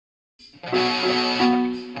Boom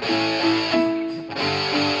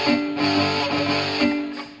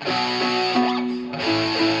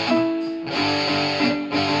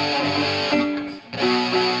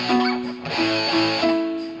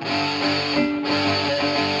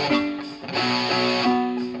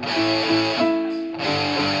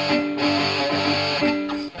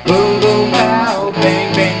boom pow,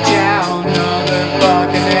 bang bang chow. Another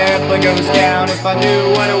fucking airplane goes down. If I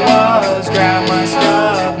knew what it was, grab my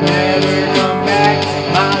stuff, never come back.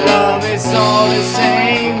 My love, it's all the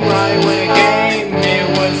same. Right when it came, it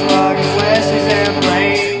was fucking Wesley's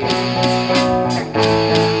airplane.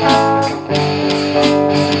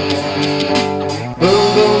 Boom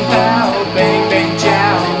boom pow, bang bang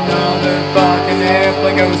chow. Another fucking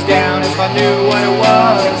airplane goes down. If I knew what it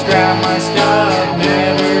was, grab my stuff,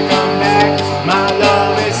 never come back. My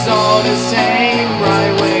love, it's all the same.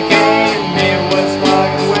 Right when it came, it was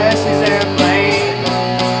fucking Wesley's airplane.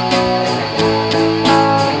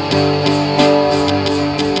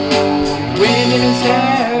 Wind in his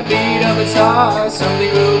hair, beat of his heart.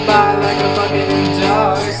 Something flew by like a fucking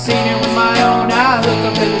dart. Seen it with my own eye,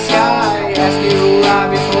 look up in the sky. Ask you why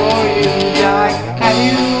before you die. Have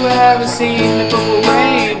you ever seen the purple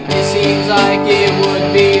rain? It seems like it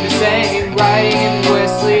would be the same, riding in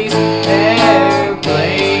Wesley's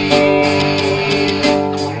airplane.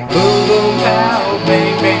 Boom boom pow,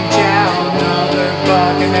 bang bang chow. Another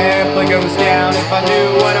fucking airplane goes down. If I knew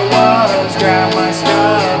what it was, grab my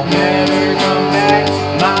stuff, never come back.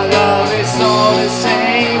 My love, it's all the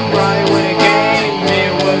same. Right when it came,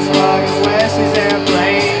 it was fucking Wesley's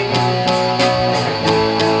airplane.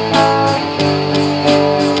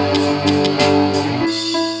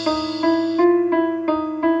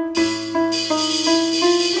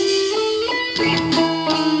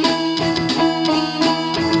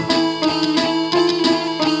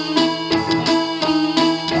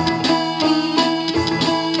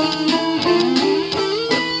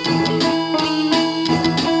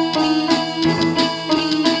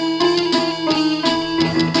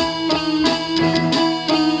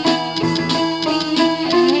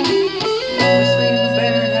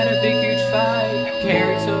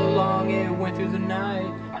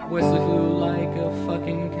 Wesley flew like a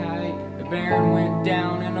fucking kite. The Baron went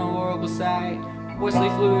down in a horrible sight. Wesley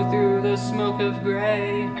flew through the smoke of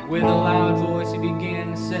gray. With a loud voice he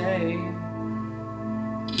began to say,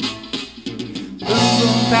 boom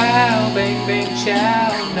boom pow, bang bang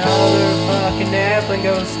chow. Another fucking airplane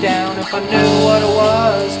goes down. If I knew what it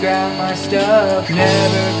was, grab my stuff,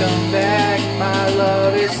 never come back. My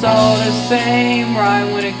love, it's all the same. Right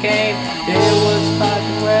when it came, it was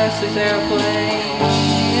fucking Wesley's airplane.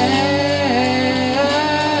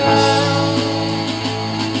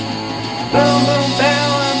 Boom boom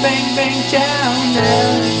pow, bang bang chow.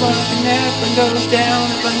 Never fucking airplane goes down.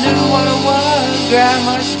 If I knew what it was, grab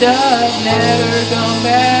my stuff, never come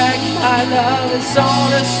back. My love, it's all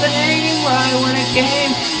the same. Right when it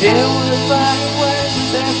came, it was like